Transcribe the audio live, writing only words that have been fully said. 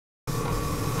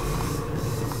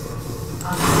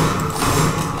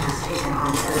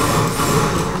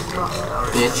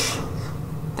bitch.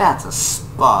 That's a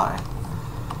spy.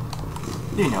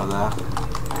 You know that.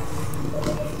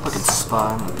 Fucking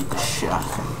spy. I'm gonna beat the shit out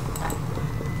of him.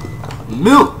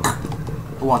 Milk!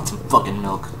 I want some fucking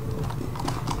milk.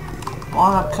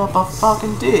 Want a cup of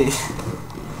fucking tea.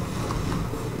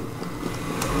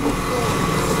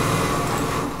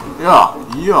 Yeah,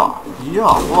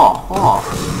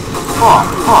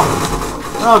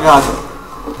 oh god.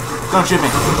 Don't shoot me.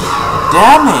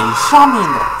 Damn it, he shot me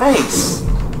in the face.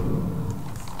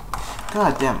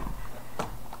 God damn it.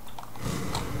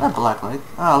 That black light.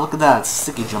 Oh, look at that, it's a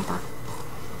sticky jumper.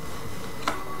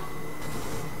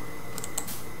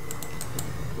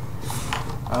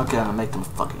 Okay, I'm gonna make them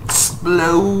fucking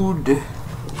explode.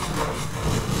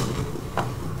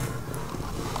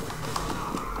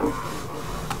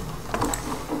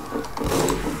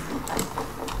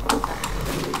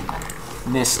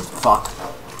 Missed. Fuck.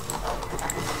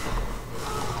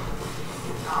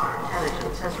 Our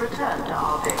intelligence has returned to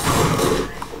our base.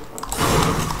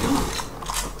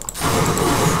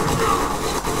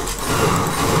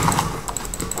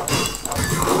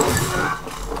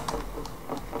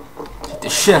 Get the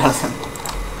shit out of him.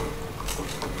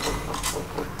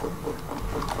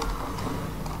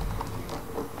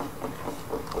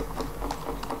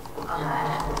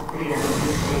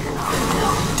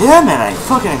 Damn it, I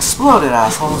fucking exploded,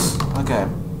 assholes. Okay.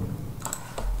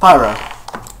 Pyro.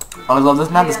 Oh, I love this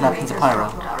map. This map is a pyro.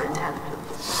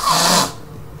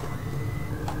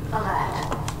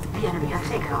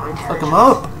 Fuck him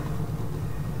up.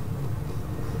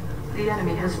 The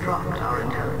enemy has dropped our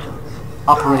intelligence.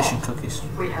 Operation Cookies.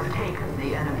 We have taken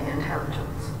the enemy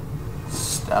intelligence.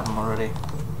 Stab him already.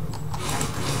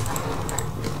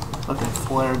 Fucking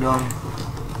flare gun.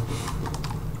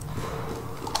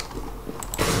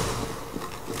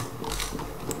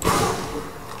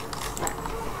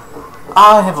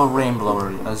 I have a rain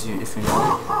blower, if you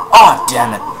know. Oh,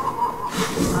 damn it!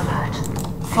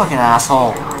 Fucking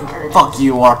asshole! Fuck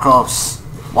you, Warcops!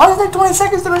 Why does it take 20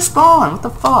 seconds to respawn? What the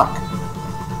fuck?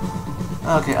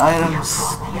 Okay,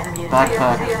 items,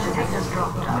 backpack.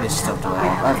 How many stuff do I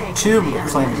have? I have 2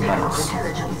 reclaimed metals,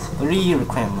 3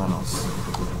 reclaimed metals.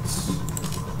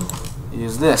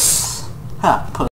 Use this. Ha!